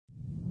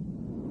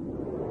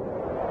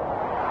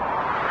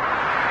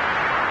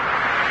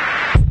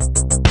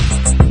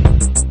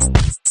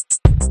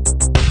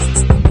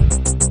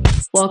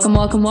Welcome,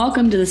 welcome,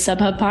 welcome to the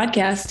SubHub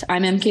podcast.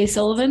 I'm MK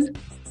Sullivan.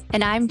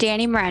 And I'm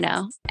Danny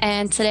Moreno.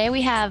 And today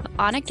we have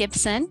Anna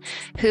Gibson,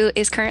 who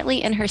is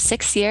currently in her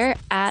 6th year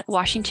at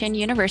Washington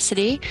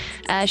University.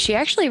 She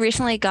actually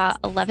recently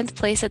got 11th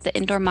place at the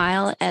indoor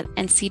mile at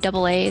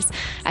NCAA's.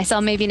 I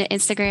saw maybe an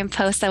Instagram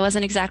post. That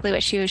wasn't exactly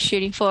what she was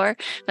shooting for,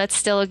 but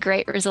still a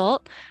great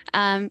result.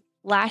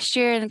 Last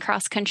year in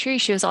cross country,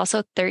 she was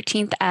also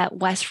 13th at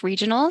West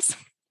Regionals.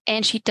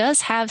 And she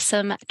does have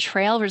some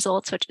trail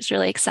results, which is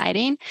really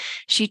exciting.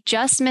 She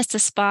just missed a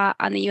spot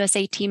on the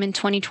USA team in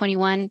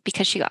 2021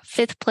 because she got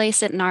 5th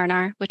place at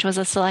Narnar, which was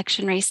a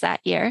selection race that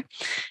year.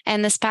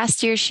 And this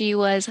past year, she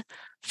was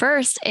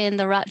first in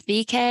the Rut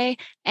VK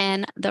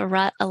and the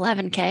Rut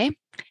 11K.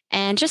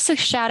 And just to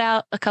shout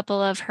out a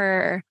couple of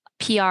her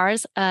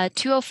PRs,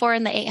 2:04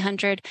 in the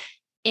 800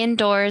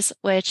 indoors,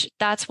 which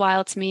that's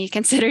wild to me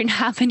considering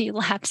how many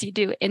laps you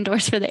do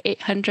indoors for the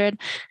 800.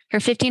 Her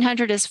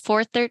 1500 is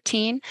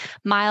 4:13,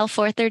 mile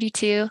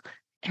 4:32,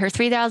 her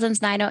 3000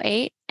 is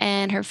 9:08,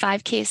 and her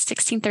 5K is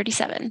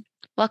 16:37.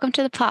 Welcome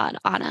to the pod,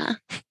 Anna.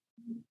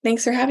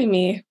 Thanks for having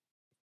me.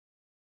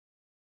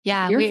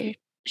 Yeah,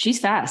 she's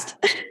fast.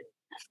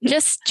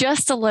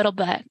 just a little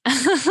bit.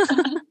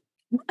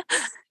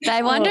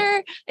 I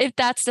wonder if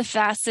that's the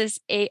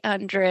fastest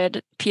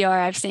 800 PR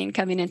I've seen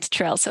coming into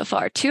trail so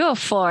far.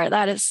 2:04,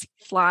 that is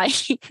flying.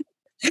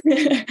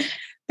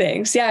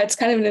 Thanks. Yeah, it's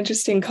kind of an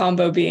interesting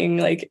combo being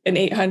like an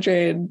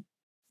 800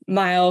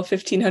 mile,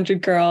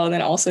 1500 girl, and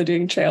then also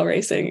doing trail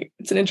racing.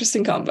 It's an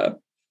interesting combo.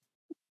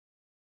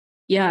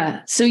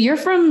 Yeah. So you're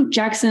from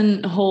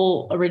Jackson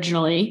Hole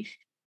originally.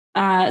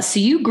 So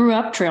you grew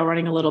up trail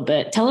running a little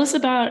bit. Tell us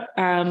about,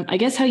 I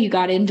guess, how you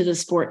got into the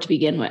sport to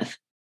begin with.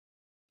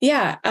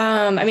 Yeah.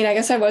 I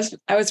guess I was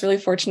really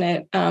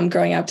fortunate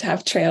growing up to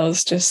have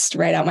trails just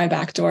right out my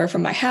back door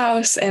from my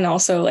house and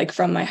also like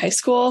from my high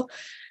school.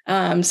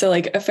 So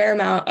like a fair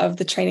amount of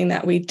the training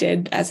that we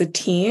did as a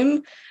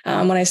team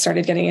when I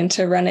started getting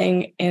into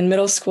running in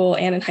middle school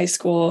and in high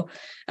school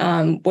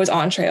was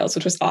on trails,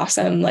 which was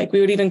awesome. Like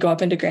we would even go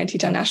up into Grand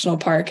Teton National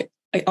Park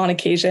on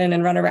occasion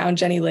and run around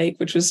Jenny Lake,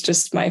 which was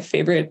just my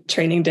favorite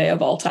training day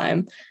of all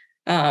time.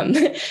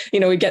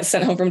 We'd get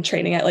sent home from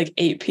training at like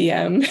 8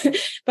 p.m.,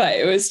 but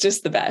it was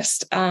just the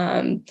best.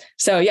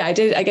 So yeah, I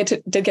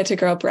did get to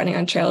grow up running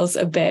on trails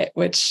a bit,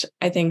 which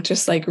I think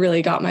just like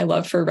really got my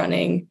love for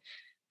running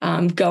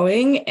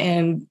going.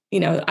 And,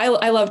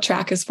 I love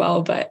track as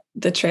well, but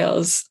the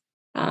trails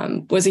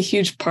was a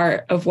huge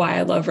part of why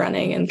I love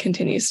running and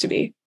continues to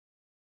be.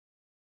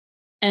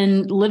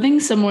 And living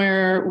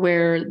somewhere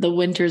where the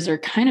winters are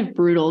kind of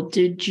brutal,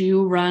 did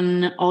you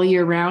run all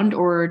year round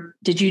or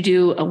did you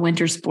do a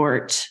winter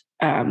sport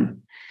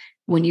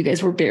when you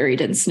guys were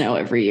buried in snow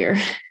every year?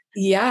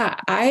 Yeah,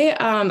 I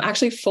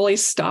actually fully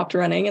stopped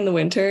running in the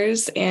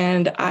winters,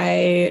 and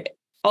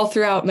all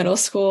throughout middle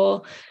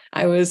school,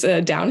 I was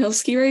a downhill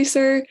ski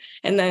racer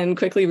and then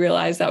quickly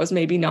realized that was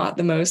maybe not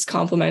the most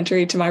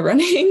complimentary to my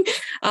running.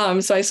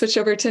 So I switched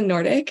over to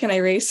Nordic and I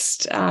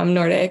raced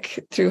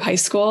Nordic through high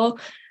school.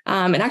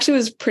 And actually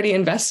was pretty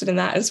invested in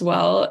that as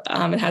well.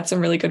 And had some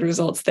really good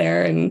results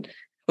there, and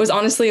was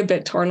honestly a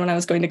bit torn when I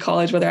was going to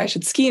college, whether I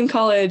should ski in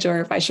college or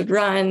if I should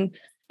run.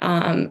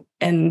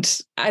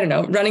 And I don't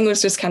know, running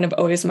was just kind of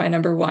always my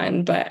number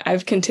one, but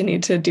I've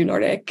continued to do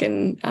Nordic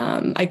and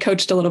I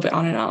coached a little bit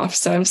on and off.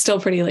 So I'm still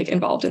pretty like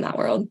involved in that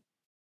world.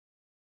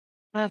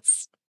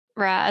 That's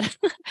rad.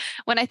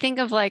 When I think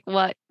of like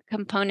what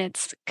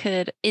components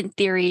could, in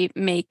theory,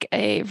 make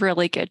a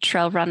really good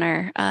trail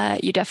runner,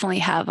 you definitely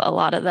have a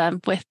lot of them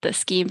with the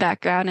skiing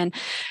background. And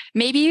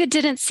maybe you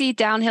didn't see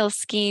downhill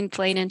skiing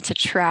playing into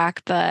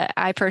track, but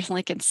I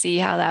personally can see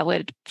how that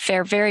would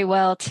fare very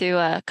well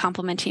to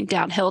complementing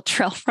downhill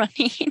trail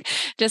running.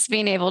 Just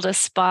being able to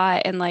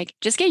spot and like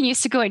just getting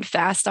used to going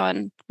fast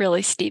on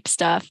really steep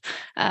stuff.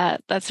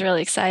 That's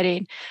really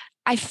exciting.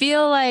 I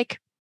feel like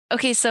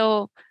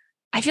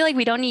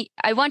we don't need,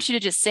 I want you to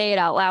just say it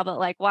out loud, but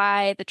like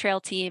why the trail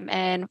team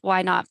and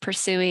why not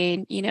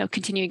pursuing,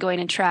 continuing going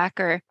in track,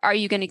 or are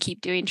you going to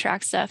keep doing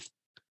track stuff?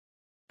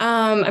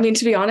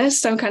 To be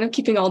honest, I'm kind of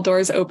keeping all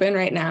doors open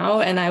right now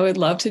and I would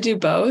love to do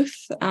both.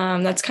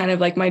 That's kind of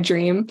like my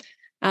dream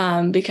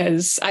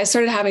because I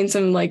started having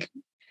some like,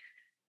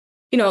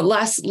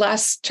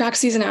 last track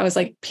season, I was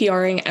like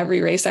PRing every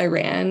race I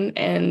ran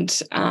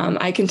and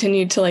I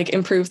continued to like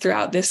improve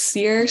throughout this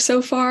year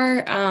so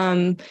far.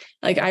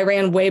 Like I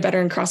ran way better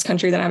in cross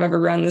country than I've ever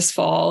run this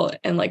fall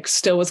and like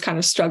still was kind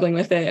of struggling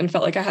with it and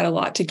felt like I had a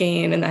lot to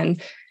gain. And then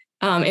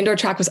indoor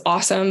track was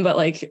awesome, but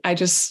like I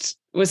just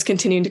was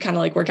continuing to kind of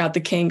like work out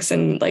the kinks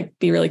and like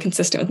be really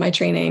consistent with my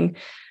training.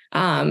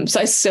 So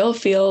I still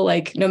feel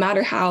like no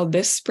matter how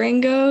this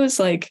spring goes,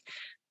 like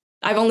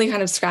I've only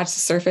kind of scratched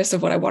the surface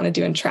of what I want to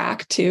do in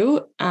track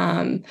too.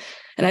 And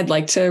I'd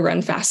like to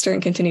run faster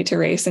and continue to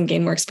race and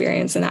gain more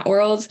experience in that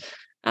world.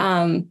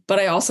 But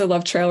I also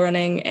love trail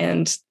running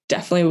and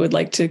definitely would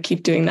like to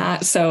keep doing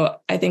that. So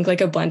I think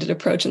like a blended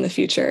approach in the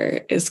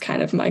future is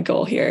kind of my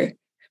goal here.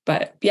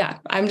 But yeah,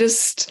 I'm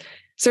just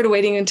sort of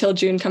waiting until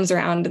June comes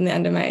around and the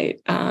end of my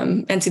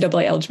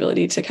NCAA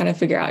eligibility to kind of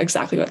figure out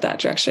exactly what that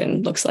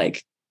direction looks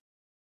like.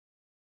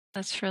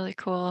 That's really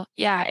cool.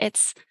 Yeah,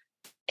 it's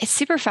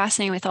super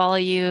fascinating with all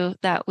of you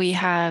that we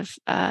have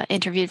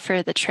interviewed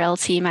for the trail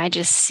team. I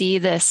just see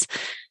this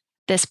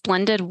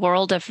blended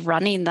world of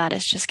running that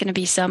is just going to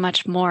be so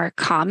much more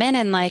common,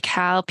 and like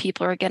how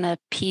people are going to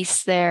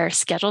piece their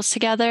schedules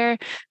together.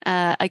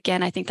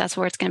 Again, I think that's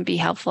where it's going to be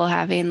helpful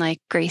having like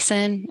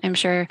Grayson. I'm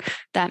sure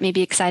that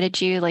maybe excited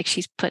you, like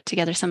she's put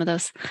together some of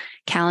those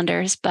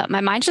calendars, but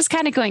my mind's just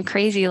kind of going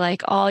crazy.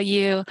 Like all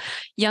you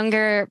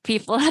younger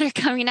people that are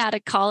coming out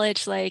of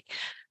college, like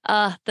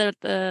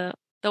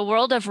the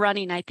world of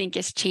running, I think,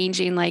 is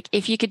changing. Like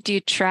if you could do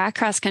track,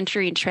 cross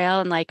country, and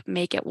trail and like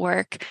make it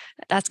work,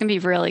 that's going to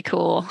be really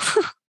cool.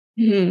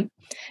 Mm-hmm.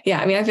 Yeah.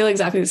 I mean, I feel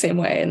exactly the same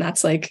way. And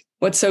that's like,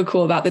 what's so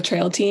cool about the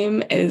trail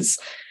team is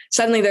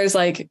suddenly there's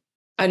like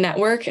a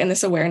network and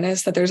this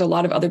awareness that there's a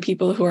lot of other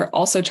people who are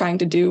also trying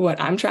to do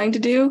what I'm trying to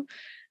do.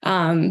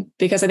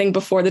 Because I think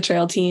before the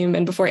trail team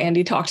and before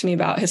Andy talked to me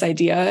about his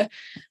idea,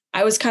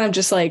 I was kind of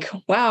just like,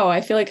 wow,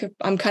 I feel like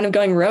I'm kind of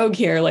going rogue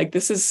here. Like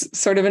this is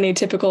sort of an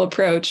atypical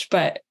approach,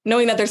 but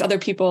knowing that there's other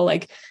people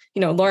like,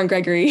 Lauren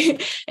Gregory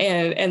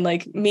and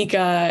like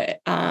Mika,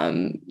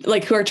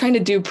 like who are trying to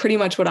do pretty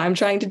much what I'm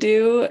trying to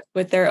do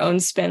with their own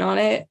spin on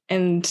it.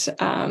 And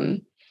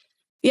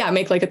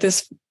make like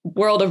this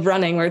world of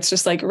running where it's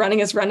just like running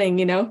is running,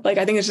 like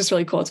I think it's just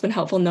really cool. It's been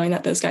helpful knowing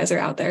that those guys are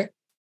out there.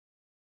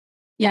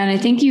 Yeah. And I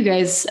think you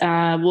guys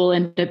will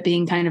end up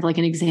being kind of like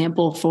an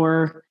example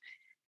for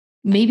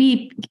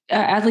maybe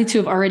athletes who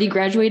have already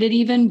graduated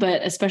even,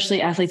 but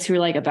especially athletes who are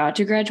like about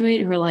to graduate,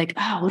 who are like,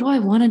 what do I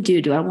want to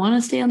do? Do I want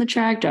to stay on the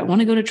track? Do I want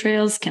to go to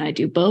trails? Can I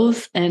do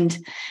both? And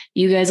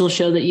you guys will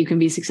show that you can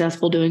be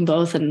successful doing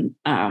both. And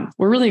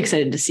we're really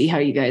excited to see how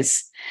you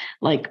guys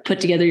like put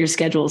together your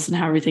schedules and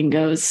how everything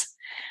goes.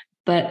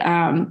 But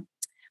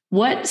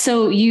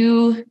so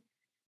you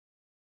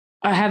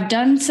have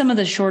done some of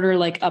the shorter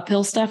like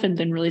uphill stuff and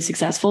been really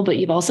successful, but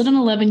you've also done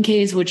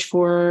 11Ks, which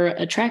for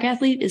a track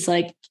athlete is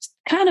like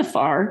kind of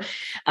far.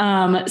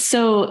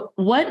 So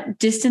what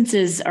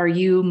distances are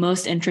you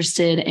most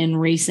interested in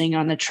racing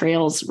on the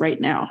trails right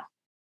now?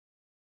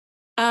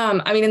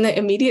 I mean, in the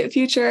immediate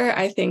future,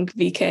 I think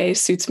VK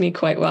suits me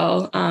quite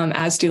well,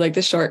 as do like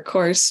the short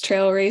course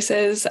trail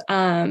races.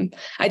 I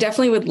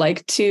definitely would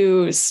like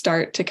to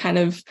start to kind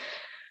of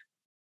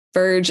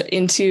verge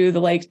into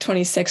the like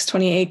 26,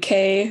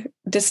 28K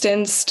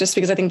distance, just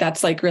because I think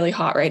that's like really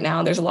hot right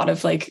now. There's a lot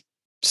of like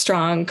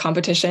strong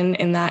competition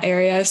in that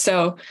area.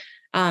 So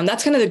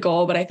that's kind of the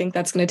goal, but I think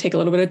that's going to take a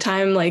little bit of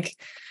time. Like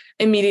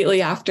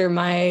immediately after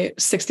my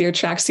 6th year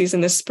track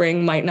season this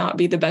spring might not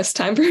be the best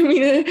time for me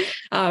to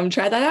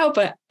try that out,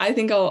 but I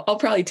think I'll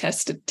probably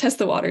test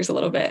the waters a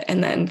little bit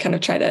and then kind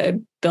of try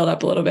to build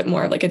up a little bit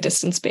more of like a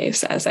distance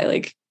base as I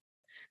like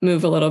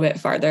move a little bit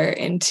farther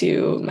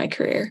into my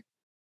career.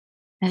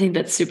 I think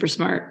that's super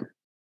smart.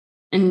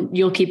 And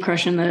you'll keep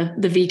crushing the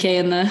VK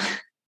and the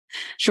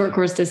short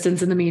course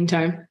distance in the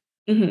meantime.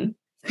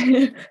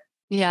 Mm-hmm.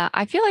 Yeah,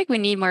 I feel like we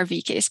need more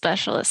VK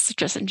specialists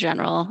just in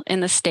general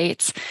in the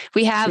States.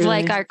 We have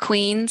like our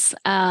queens,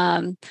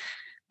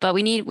 but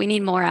we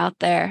need more out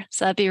there.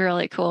 So that'd be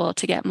really cool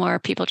to get more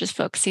people just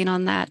focusing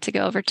on that, to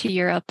go over to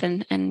Europe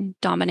and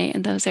dominate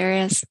in those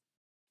areas.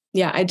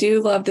 Yeah, I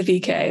do love the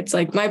VK. It's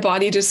like my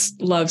body just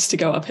loves to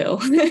go uphill,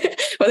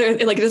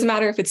 whether like it doesn't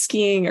matter if it's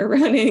skiing or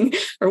running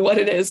or what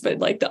it is, but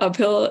like the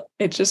uphill,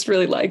 it just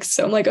really likes.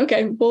 So I'm like,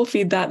 okay, we'll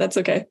feed that. That's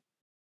okay.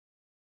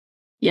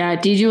 Yeah.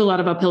 Do you do a lot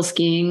of uphill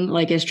skiing,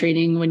 like as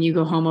training when you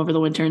go home over the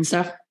winter and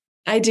stuff?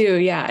 I do.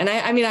 Yeah. And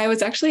I mean, I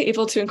was actually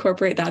able to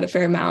incorporate that a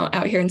fair amount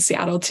out here in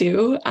Seattle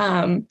too.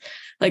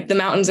 Like the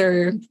mountains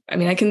are, I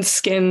mean, I can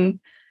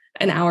skin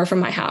an hour from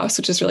my house,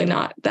 which is really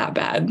not that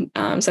bad.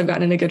 So I've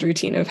gotten in a good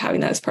routine of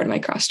having that as part of my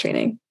cross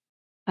training.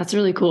 That's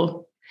really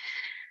cool.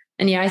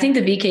 And yeah, I think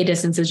the VK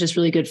distance is just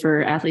really good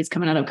for athletes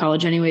coming out of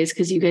college anyways,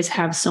 because you guys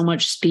have so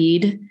much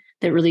speed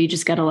that really you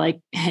just got to like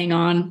hang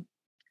on.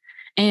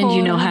 And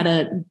you know how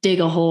to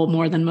dig a hole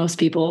more than most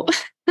people.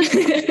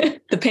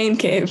 The pain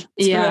cave.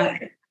 Yeah.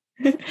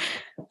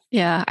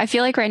 Yeah. I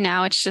feel like right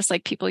now it's just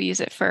like people use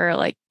it for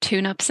like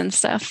tune-ups and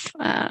stuff.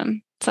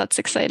 So that's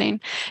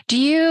exciting. Do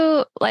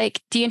you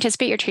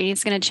anticipate your training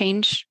is going to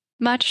change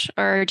much,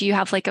 or do you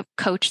have like a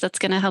coach that's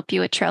going to help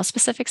you with trail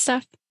specific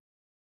stuff?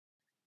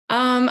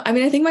 I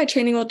mean, I think my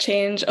training will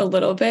change a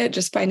little bit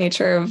just by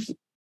nature of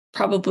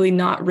probably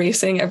not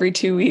racing every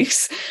 2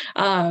 weeks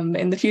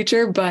in the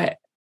future, but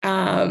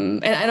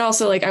and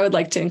also like I would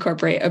like to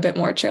incorporate a bit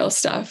more trail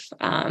stuff.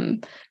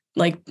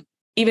 Like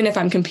even if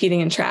I'm competing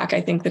in track,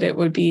 I think that it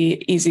would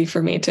be easy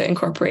for me to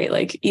incorporate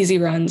like easy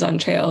runs on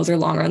trails or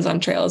long runs on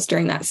trails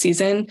during that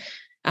season,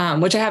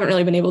 which I haven't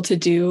really been able to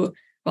do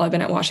while I've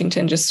been at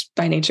Washington, just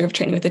by nature of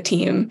training with a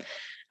team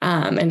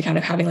and kind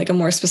of having like a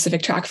more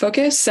specific track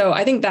focus. So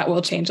I think that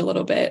will change a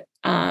little bit.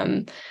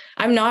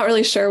 I'm not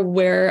really sure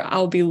where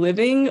I'll be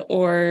living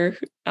or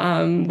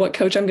what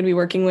coach I'm going to be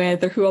working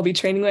with or who I'll be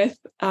training with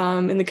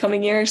in the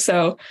coming year.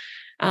 So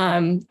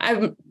I'm,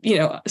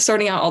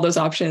 sorting out all those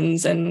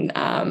options. And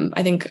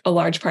I think a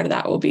large part of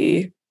that will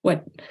be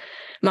what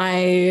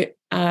my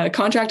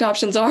contract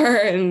options are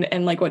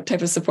and like what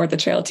type of support the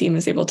trail team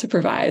is able to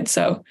provide.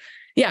 So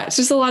yeah, it's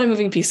just a lot of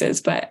moving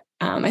pieces, but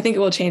I think it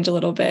will change a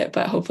little bit,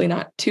 but hopefully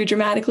not too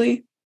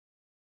dramatically.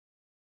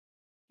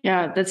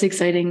 Yeah, that's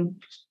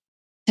exciting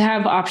to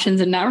have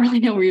options and not really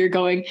know where you're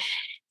going.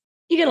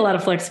 You get a lot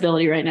of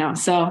flexibility right now.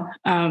 So,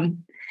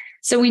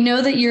 so we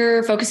know that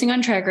you're focusing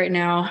on track right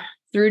now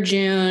through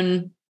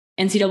June,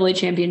 NCAA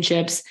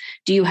championships.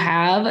 Do you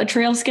have a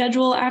trail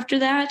schedule after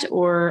that,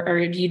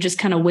 or do you just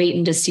kind of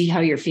waiting to see how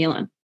you're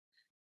feeling?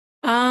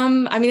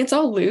 I mean, it's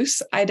all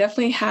loose. I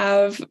definitely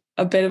have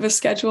a bit of a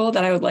schedule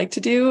that I would like to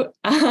do.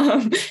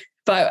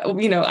 But,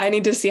 I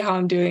need to see how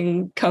I'm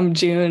doing come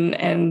June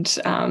and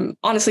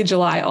honestly,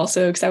 July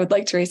also, because I would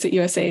like to race at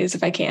USA's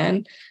if I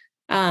can.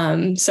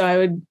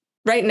 So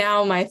right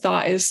now, my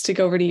thought is to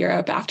go over to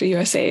Europe after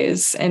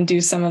USA's and do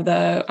some of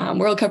the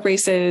World Cup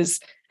races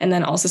and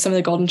then also some of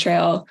the Golden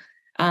Trail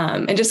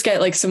and just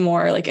get like some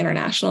more like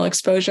international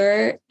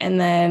exposure.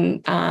 And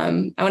then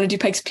I want to do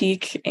Pikes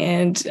Peak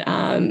and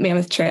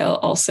Mammoth Trail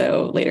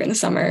also later in the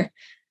summer.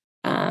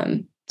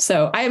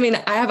 So, I mean,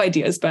 I have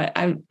ideas, but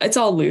it's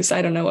all loose.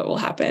 I don't know what will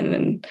happen.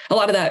 And a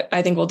lot of that,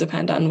 I think, will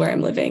depend on where I'm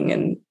living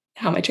and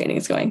how my training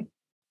is going.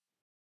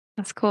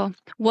 That's cool.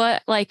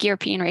 What like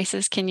European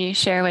races can you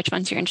share which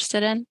ones you're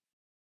interested in?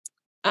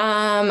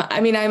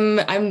 I mean,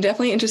 I'm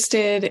definitely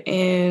interested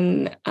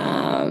in,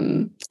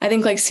 I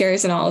think like Sierra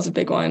and All is a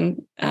big one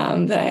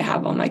that I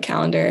have on my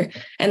calendar.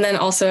 And then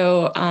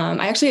also,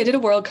 I did a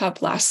World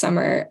Cup last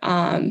summer.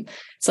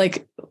 It's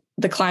like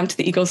the climb to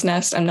the Eagle's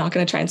Nest. I'm not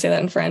going to try and say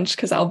that in French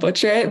because I'll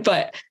butcher it,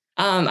 but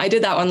I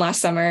did that one last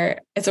summer.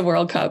 It's a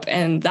World Cup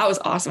and that was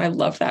awesome. I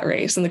loved that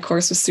race and the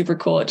course was super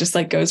cool. It just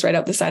like goes right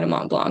up the side of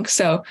Mont Blanc.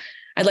 So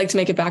I'd like to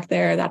make it back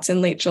there. That's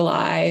in late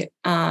July.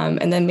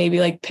 And then maybe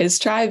like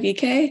Pistry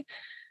VK.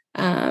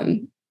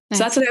 Nice. So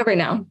that's what I have right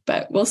now,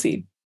 but we'll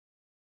see.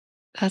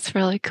 That's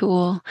really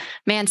cool.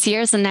 Man,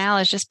 Sierras and Now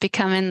is just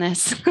becoming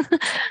this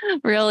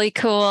really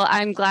cool.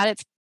 I'm glad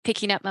it's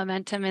picking up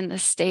momentum in the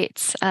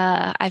States.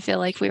 I feel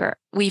like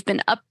we've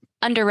been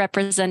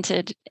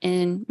underrepresented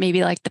in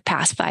maybe like the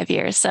past 5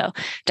 years. So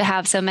to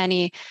have so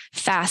many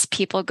fast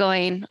people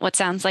going, what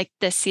sounds like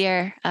this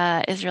year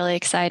is really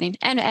exciting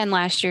and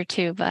last year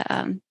too. But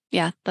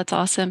yeah, that's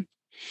awesome.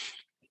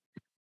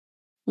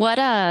 What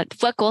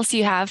goals do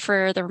you have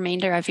for the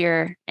remainder of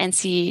your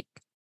NCAA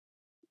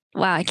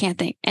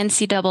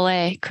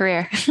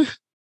career?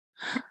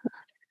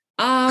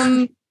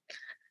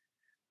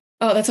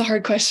 Oh, that's a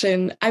hard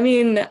question. I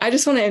mean, I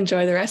just want to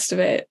enjoy the rest of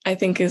it, I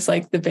think is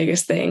like the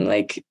biggest thing.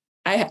 Like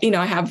I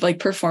have like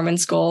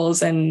performance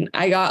goals and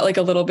I got like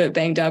a little bit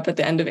banged up at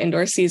the end of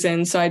indoor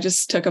season. So I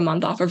just took a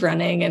month off of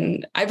running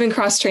and I've been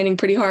cross training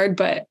pretty hard,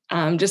 but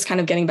just kind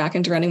of getting back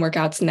into running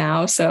workouts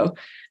now. So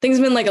things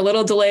have been like a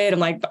little delayed. I'm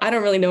like, I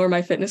don't really know where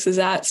my fitness is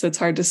at. So it's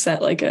hard to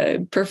set like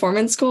a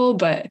performance goal,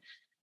 but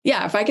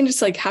yeah, if I can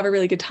just like have a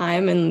really good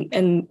time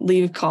and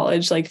leave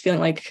college, like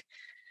feeling like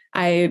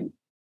I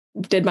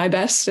did my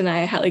best and I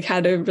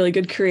had a really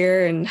good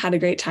career and had a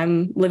great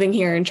time living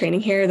here and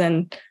training here,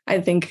 then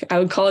I think I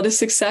would call it a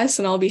success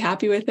and I'll be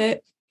happy with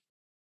it.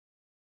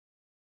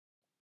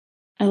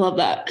 I love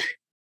that.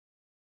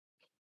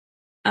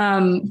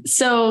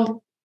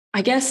 So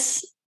I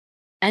guess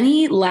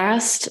any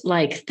last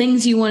like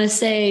things you want to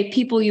say,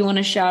 people you want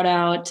to shout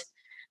out,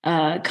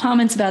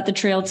 comments about the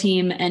trail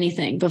team,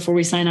 anything before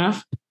we sign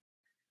off?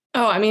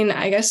 Oh, I mean,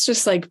 I guess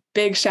just like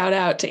big shout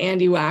out to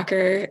Andy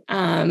Wacker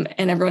and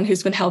everyone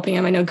who's been helping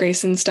him. I know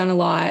Grayson's done a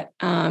lot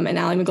and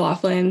Allie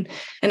McLaughlin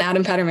and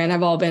Adam Petterman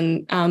have all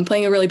been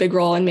playing a really big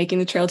role in making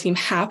the trail team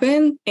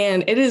happen.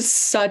 And it is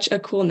such a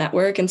cool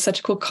network and such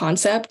a cool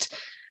concept.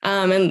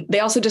 And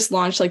they also just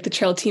launched like the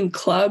Trail Team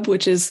Club,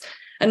 which is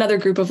another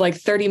group of like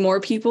 30 more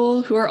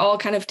people who are all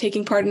kind of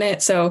taking part in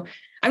it. So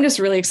I'm just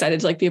really excited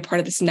to like be a part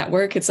of this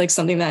network. It's like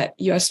something that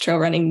US trail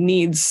running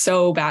needs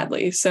so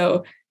badly.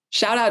 So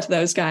shout out to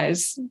those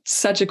guys.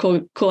 Such a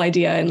cool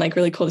idea and like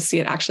really cool to see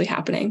it actually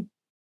happening.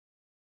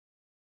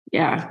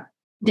 Yeah.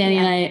 Danny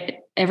and I,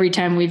 every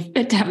time we've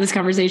have this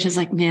conversation, it's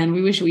like, man,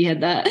 we wish we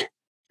had that.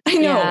 I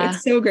know.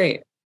 It's so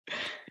great.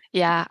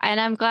 Yeah. And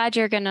I'm glad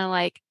you're going to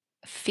like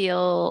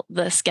feel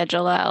the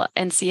schedule out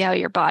and see how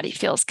your body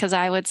feels. Cause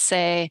I would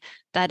say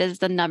that is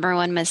the number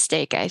one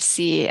mistake I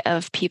see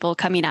of people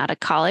coming out of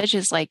college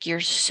is like, you're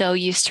so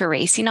used to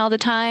racing all the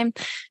time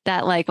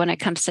that like, when it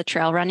comes to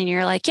trail running,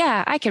 you're like,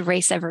 yeah, I could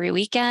race every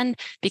weekend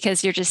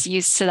because you're just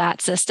used to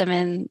that system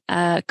in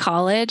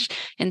college.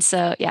 And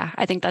so, yeah,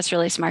 I think that's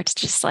really smart to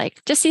just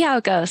see how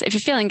it goes. If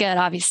you're feeling good,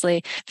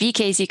 obviously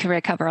VKs, you can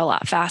recover a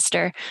lot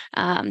faster,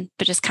 but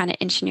just kind of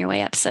inching your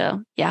way up.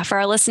 So yeah, for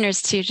our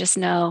listeners to just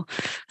know,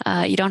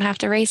 you don't have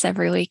to race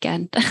every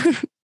weekend.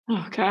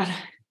 Oh God.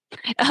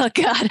 Oh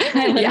God.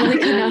 I literally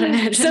could not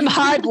imagine. Some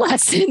hard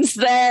lessons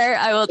there,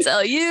 I will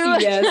tell you.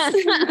 Yes.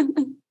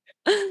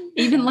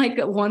 Even like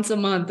once a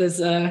month is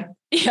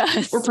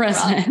yes, we're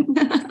present.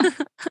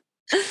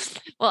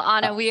 Well,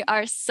 Anna, we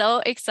are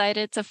so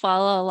excited to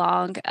follow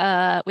along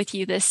with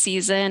you this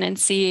season and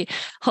see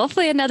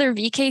hopefully another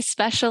VK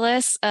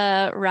specialist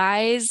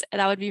rise.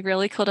 That would be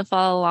really cool to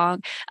follow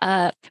along.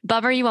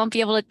 Bummer you won't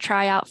be able to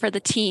try out for the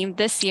team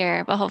this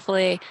year, but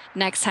hopefully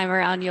next time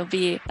around you'll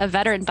be a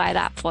veteran by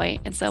that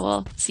point. And so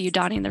we'll see you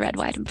donning the red,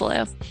 white, and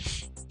blue.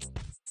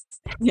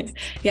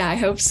 Yeah, I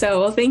hope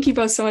so. Well, thank you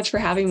both so much for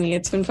having me.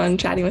 It's been fun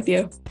chatting with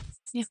you.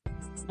 Yeah,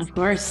 of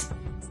course.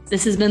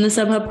 This has been the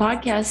SubHub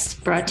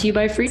Podcast, brought to you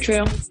by Free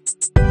Trail.